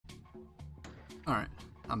Alright,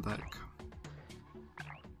 I'm back.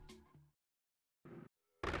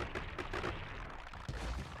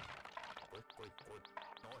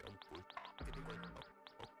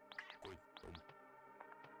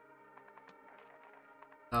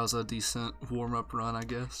 That was a decent warm-up run, I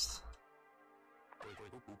guess.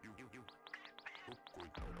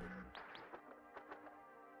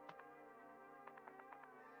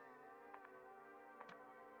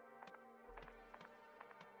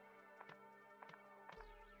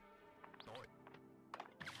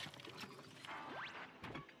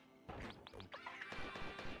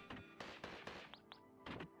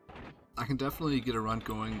 I can definitely get a run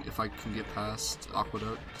going if I can get past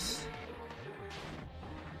aqueducts.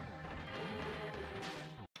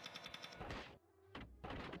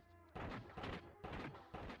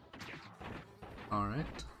 Alright.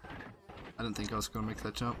 I didn't think I was going to make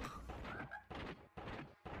that jump.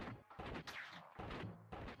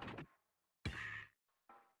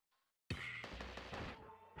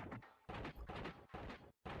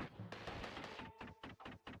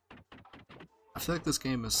 I feel like this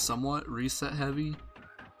game is somewhat reset heavy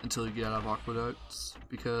until you get out of aqueducts,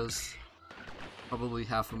 because probably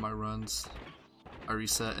half of my runs I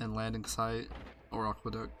reset in landing site or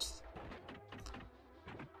aqueducts.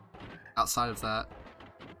 Outside of that,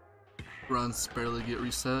 runs barely get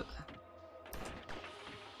reset.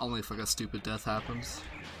 Only if like a stupid death happens.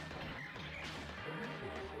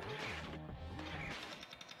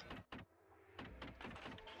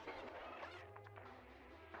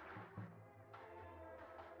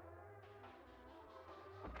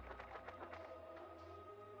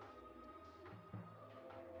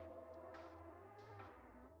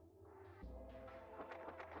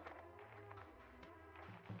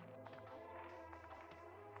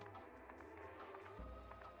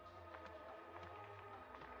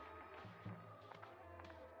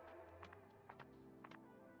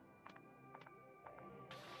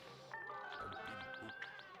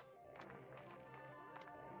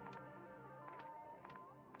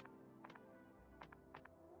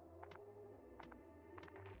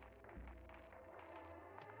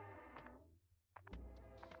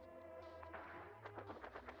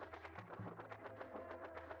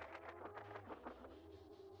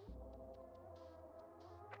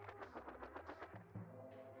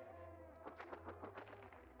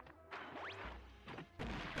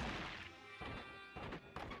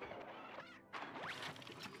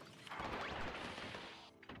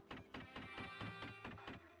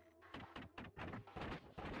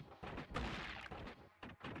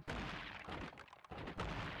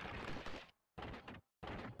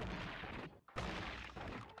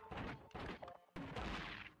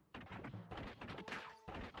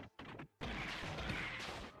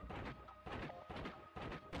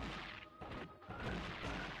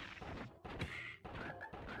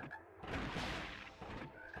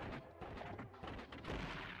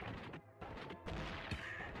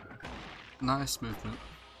 Nice movement.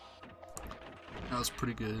 That was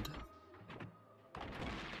pretty good.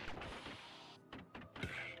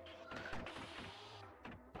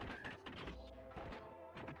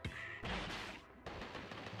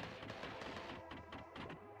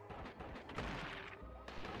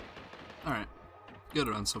 Alright, good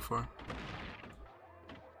run so far.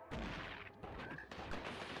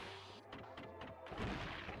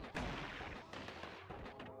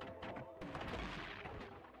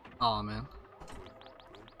 Aw, man.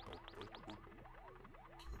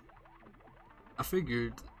 I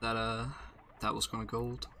figured that that was gonna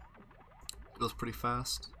gold. It was pretty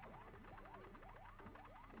fast.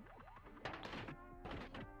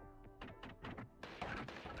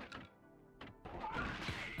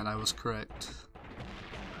 And I was correct.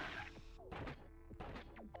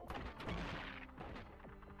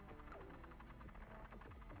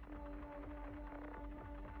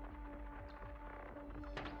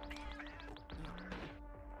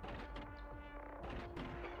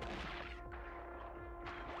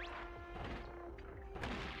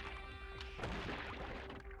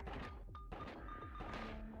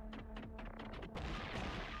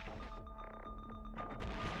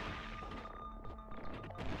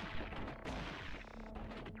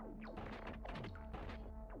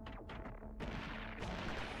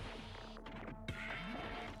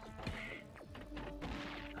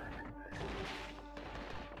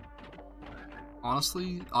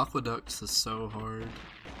 Honestly, aqueducts is so hard.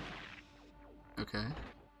 Okay.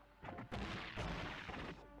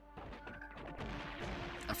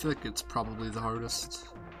 I feel like it's probably the hardest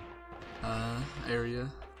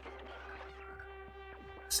area.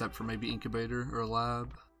 Except for maybe incubator or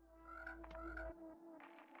lab.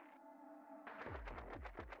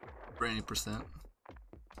 for 80%.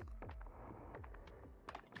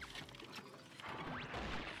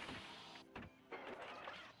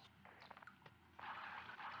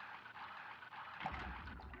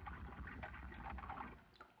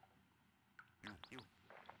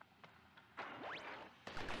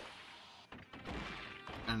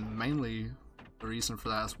 And mainly the reason for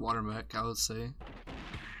that is water mech, I would say.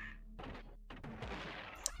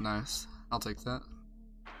 Nice, I'll take that.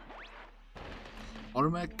 Water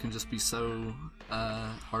mech can just be so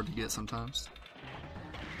hard to get sometimes.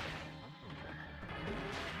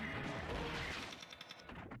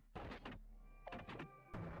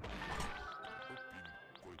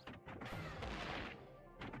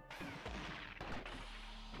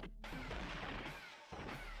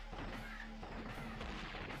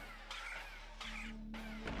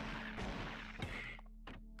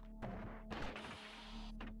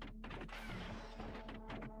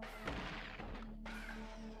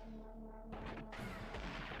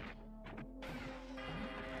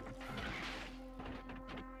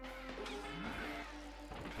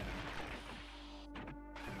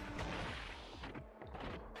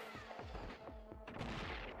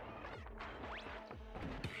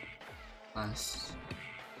 Nice.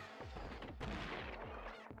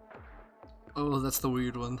 Oh, that's the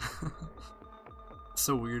weird one. It's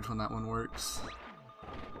so weird when that one works.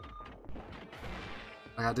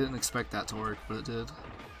 Like, I didn't expect that to work, but it did.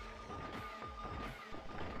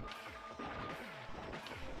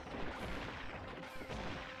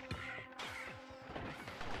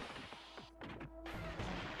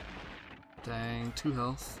 Dang, 2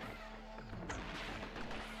 health.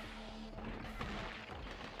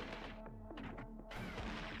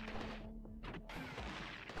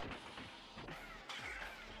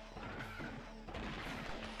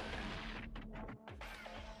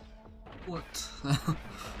 What?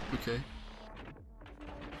 Okay.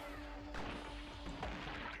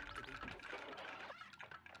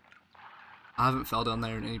 I haven't fell down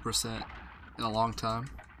there in 80% in a long time.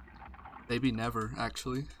 Maybe never,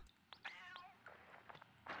 actually.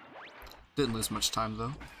 Didn't lose much time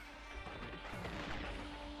though.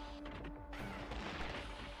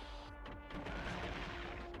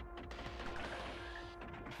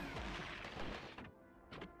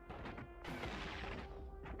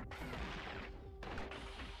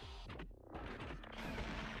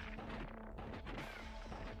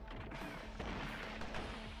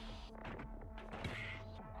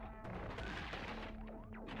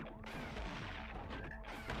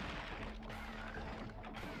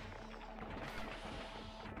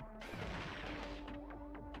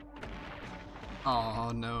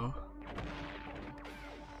 Oh no.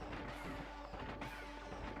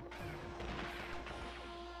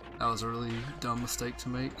 That was a really dumb mistake to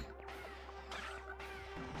make.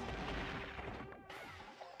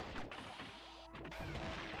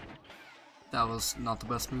 That was not the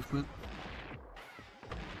best movement.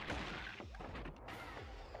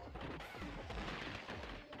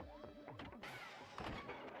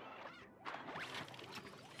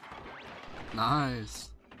 Nice.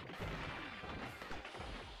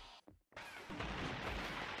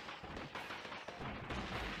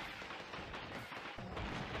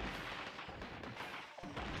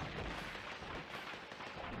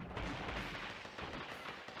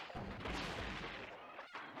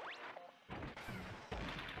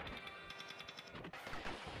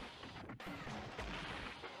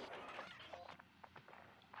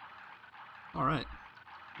 Alright.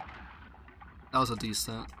 That was a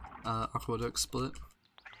decent aqueduct split.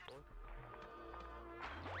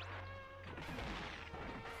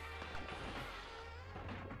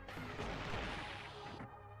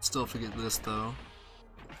 Still have to get this though.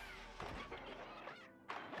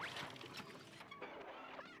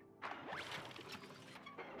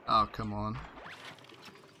 Oh, come on.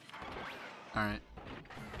 Alright.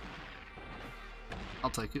 I'll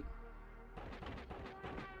take it.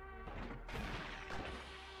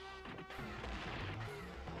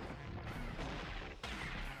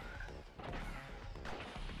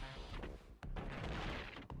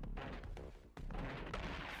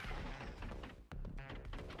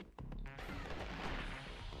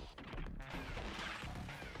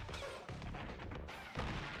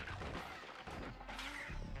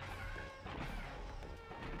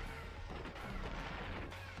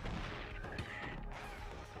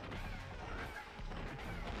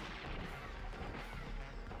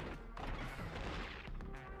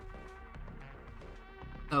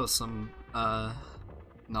 That was some,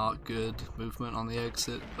 not good movement on the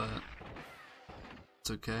exit, but it's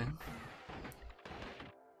okay.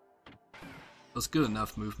 It was good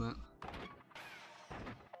enough movement.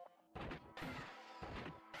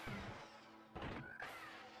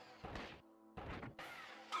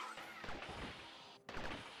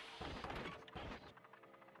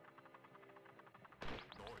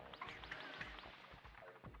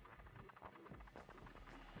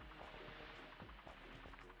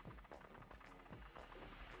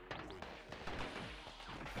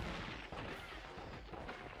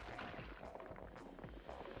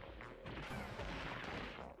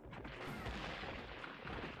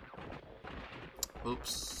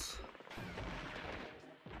 Oops.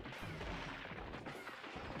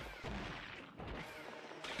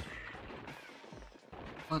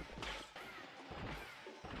 What?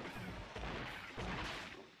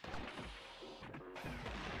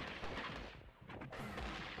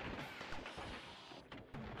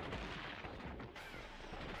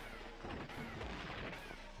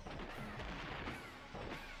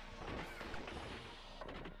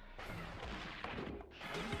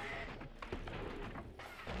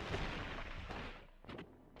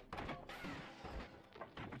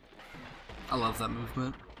 I love that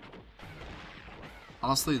movement.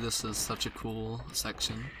 Honestly, this is such a cool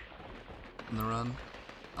section in the run.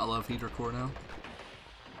 I love heater core now.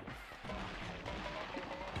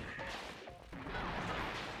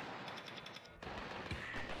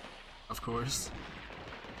 Of course.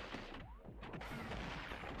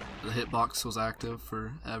 The hitbox was active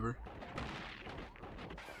forever.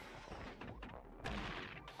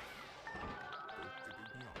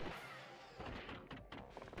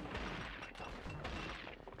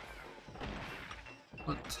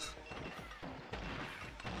 What?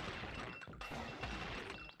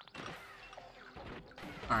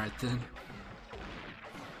 Alright then.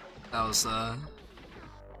 That was a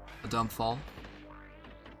dumb fall.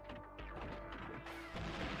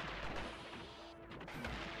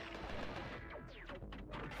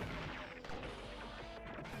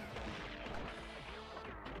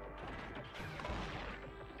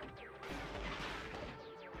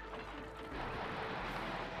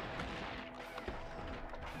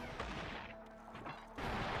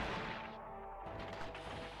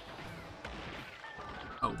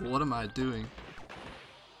 Oh, what am I doing?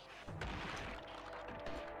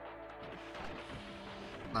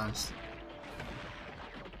 Nice.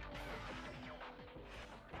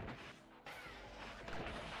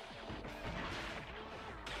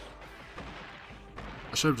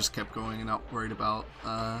 I should have just kept going and not worried about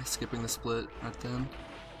skipping the split right then.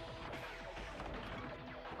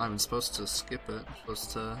 I'm not even supposed to skip it, I'm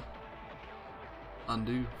supposed to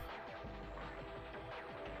undo.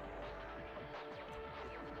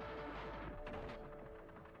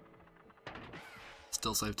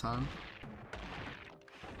 Still save time.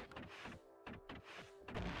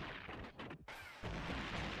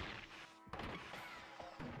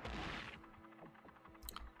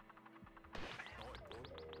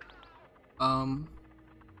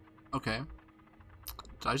 Okay.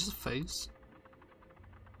 Did I just phase?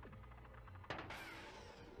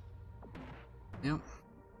 Yep.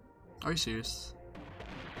 Are you serious?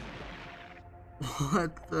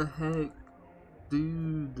 What the heck?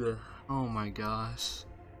 Dude. Oh my gosh.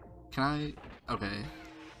 Can I? Okay.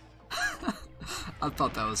 I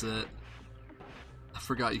thought that was it. I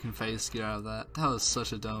forgot you can phase to get out of that. That was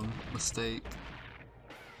such a dumb mistake.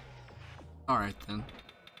 Alright then.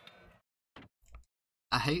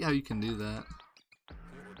 I hate how you can do that.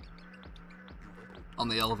 On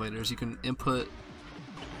the elevators, you can input.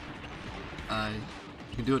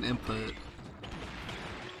 You can do an input.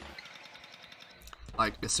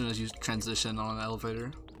 Like as soon as you transition on an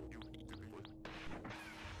elevator.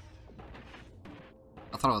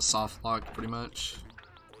 I thought it was soft locked pretty much.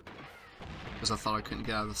 Because I thought I couldn't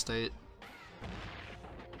get out of the state.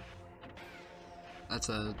 That's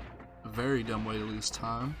a very dumb way to lose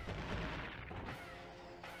time.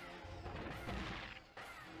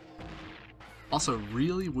 Also,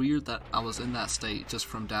 really weird that I was in that state just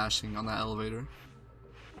from dashing on that elevator.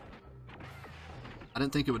 I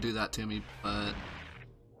didn't think it would do that to me, but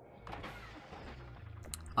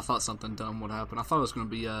I thought something dumb would happen. I thought I was going to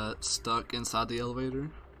be stuck inside the elevator.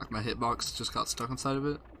 Like my hitbox just got stuck inside of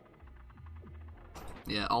it.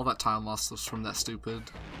 Yeah, all that time lost was from that stupid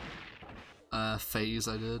phase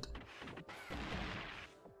I did.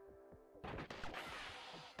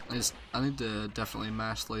 I need to definitely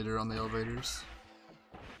mash later on the elevators.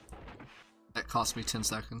 That cost me 10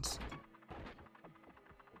 seconds.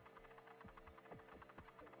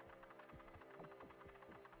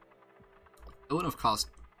 It wouldn't have cost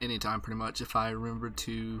any time pretty much if I remembered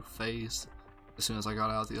to phase as soon as I got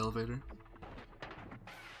out of the elevator.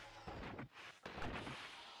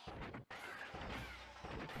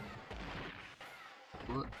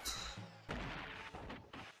 What?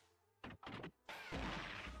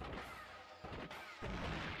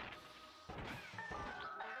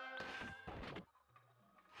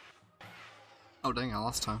 Oh dang, I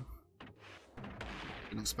lost time.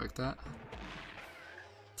 Didn't expect that.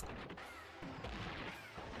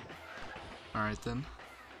 Alright then.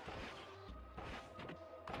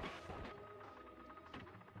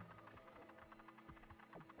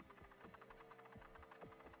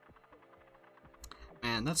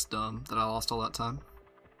 Man, Man, that's dumb that I lost all that time.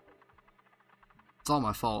 It's all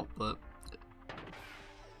my fault, but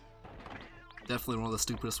definitely one of the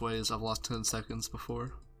stupidest ways I've lost 10 seconds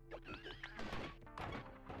before.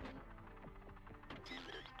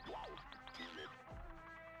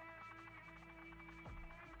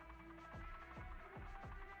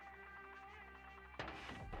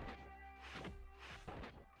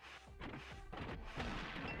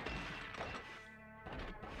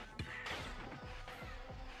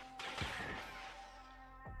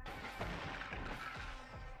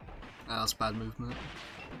 That's bad movement.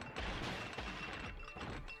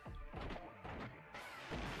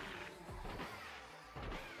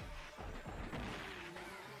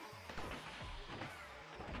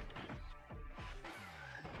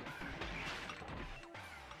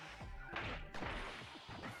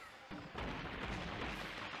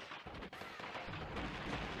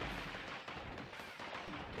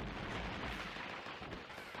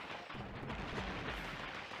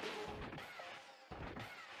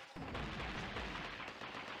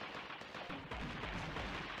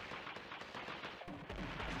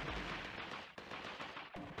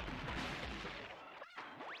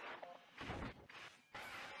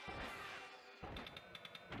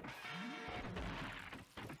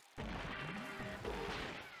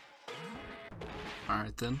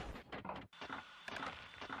 Alright then.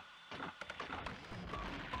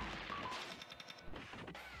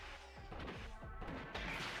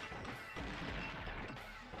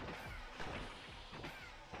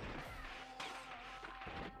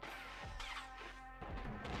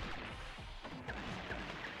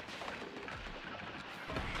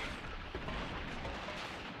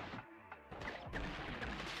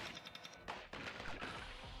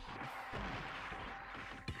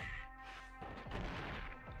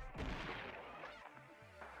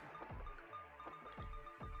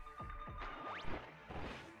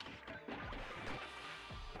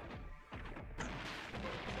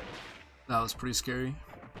 That was pretty scary.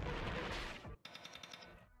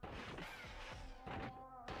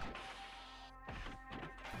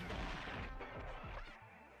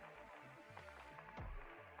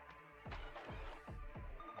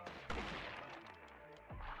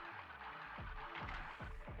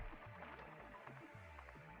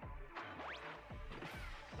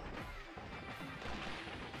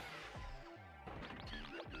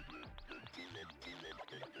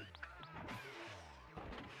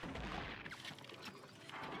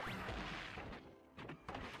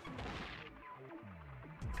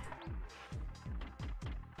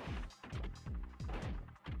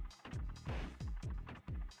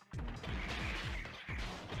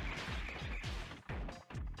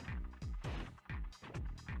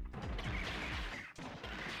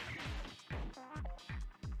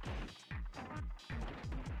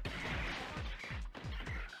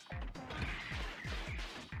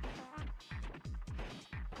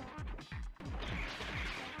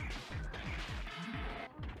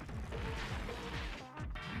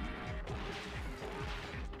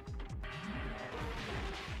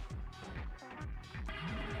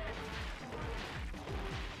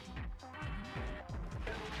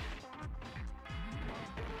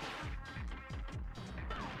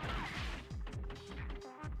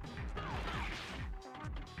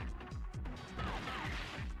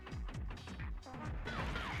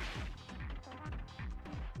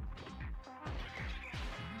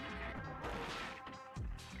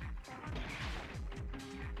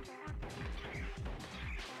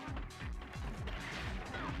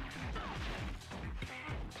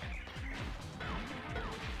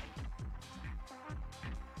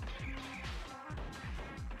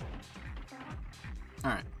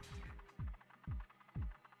 Alright.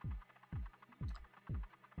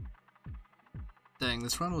 Dang,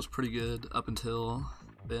 this run was pretty good up until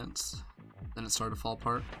Vince. Then it started to fall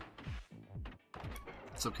apart.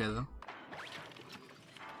 It's okay though.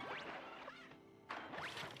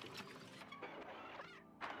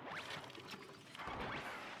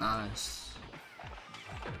 Nice.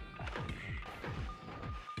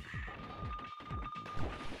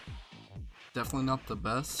 Definitely not the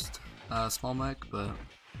best small mech, but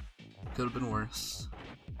could have been worse.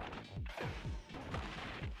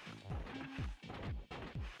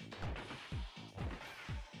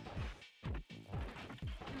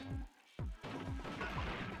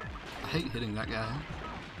 I hate hitting that guy.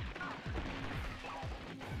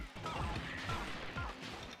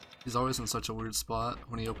 He's always in such a weird spot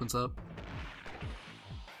when he opens up.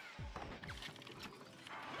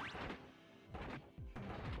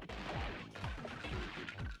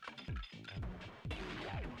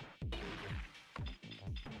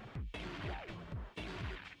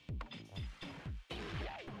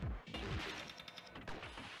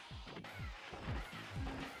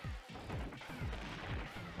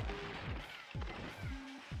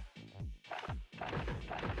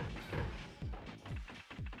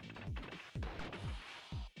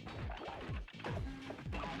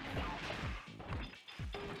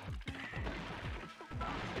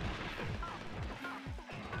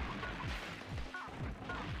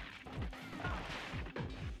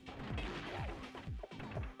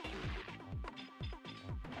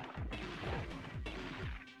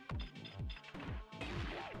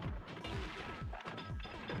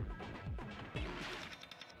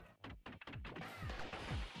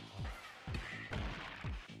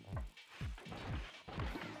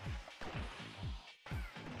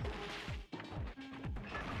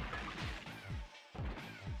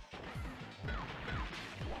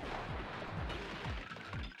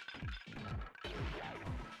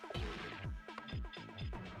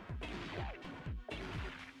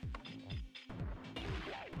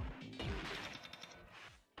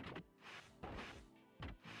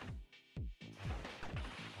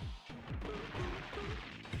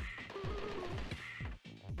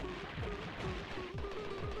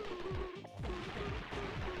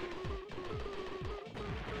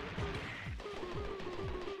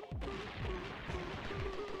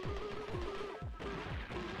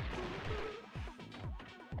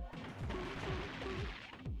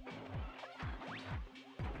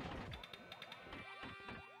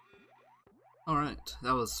 Alright,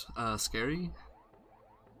 that was scary.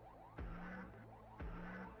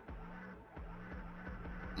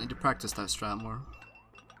 I need to practice that strat more.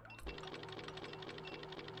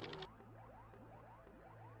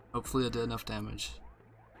 Hopefully I did enough damage.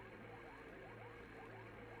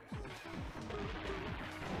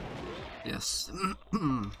 Yes.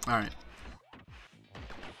 Alright.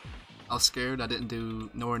 I was scared I didn't do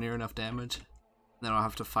nowhere near enough damage. Then I'll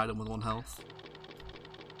have to fight him with 1 health.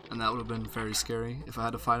 And that would have been very scary if I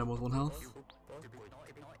had to fight him with 1 health.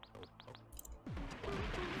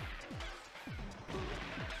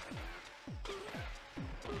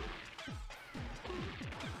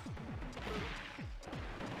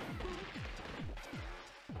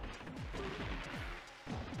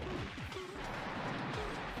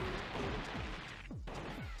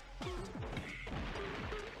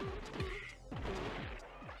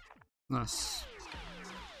 Nice.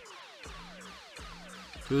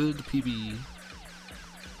 Good PB.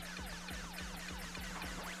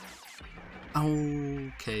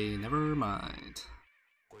 Okay, never mind.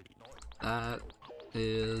 That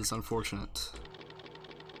is unfortunate.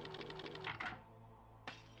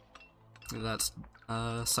 That's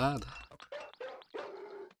sad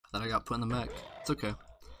that I got put in the mech. It's okay.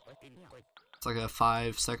 It's like a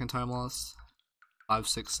 5-second time loss. 5,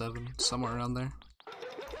 6, 7, somewhere around there.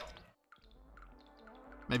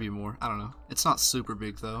 Maybe more, I don't know. It's not super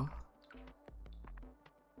big though.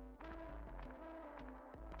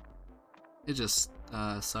 It just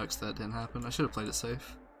sucks that didn't happen. I should have played it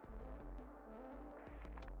safe.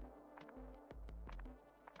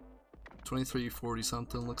 2340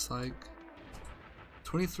 something looks like.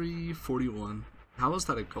 2341. How was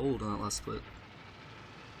that a gold on that last split?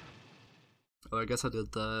 Oh, I guess I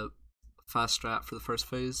did the fast strat for the first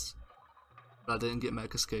phase, but I didn't get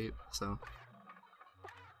mech escape, so.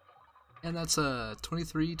 And that's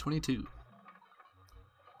 23-22.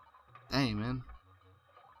 Dang, man.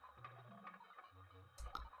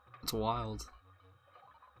 That's wild.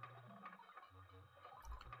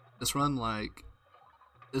 This run, like,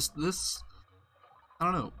 this, I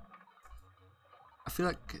don't know. I feel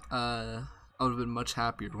like I would have been much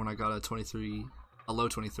happier when I got a low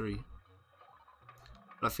 23.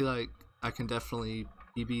 But I feel like I can definitely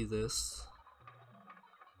PB this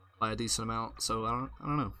by a decent amount, so I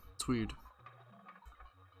don't know. It's weird.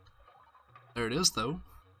 There it is though.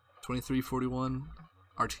 2341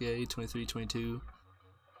 RTA, 2322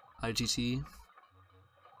 IGT.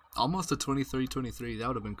 Almost a 2323. That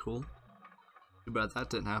would have been cool. Too bad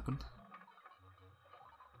that didn't happen.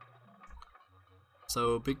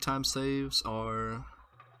 So big time saves are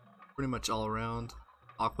pretty much all around.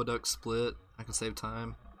 Aqueduct split, I can save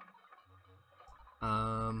time.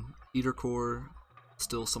 Heater core,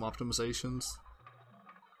 still some optimizations.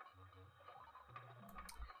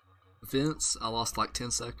 Vents, I lost like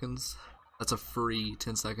 10 seconds. That's a free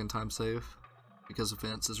 10-second time save because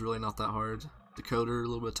vents is really not that hard. Decoder, a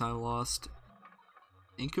little bit of time lost.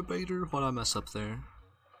 Incubator, what'd I mess up there?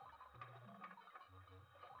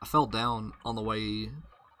 I fell down on the way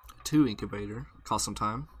to incubator, cost some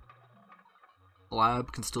time.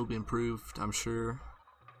 Lab can still be improved, I'm sure,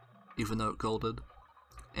 even though it golded.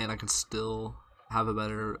 And I can still have a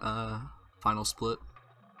better final split.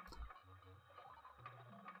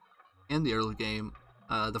 In the early game,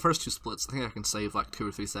 the first 2 splits, I think I can save like 2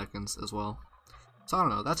 or 3 seconds as well. So I don't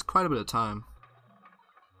know, that's quite a bit of time.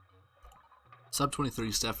 Sub 23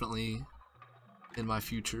 is definitely in my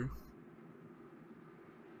future.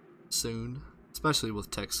 Soon. Especially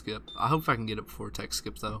with tech skip. I hope I can get it before tech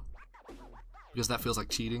skip though. Because that feels like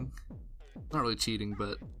cheating. Not really cheating,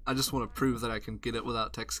 but I just want to prove that I can get it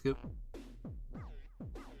without tech skip.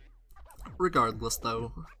 Regardless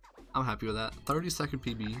though, I'm happy with that. 30-second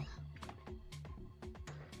PB.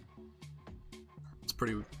 It's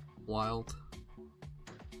pretty wild.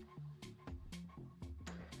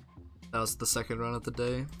 That was the second run of the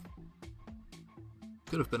day.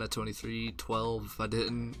 Could have been a 23-12 if I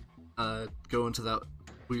didn't go into that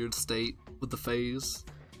weird state with the phase.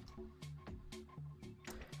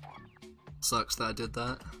 Sucks that I did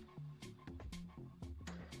that.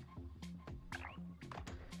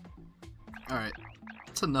 Alright,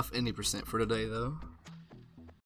 that's enough any percent for today though.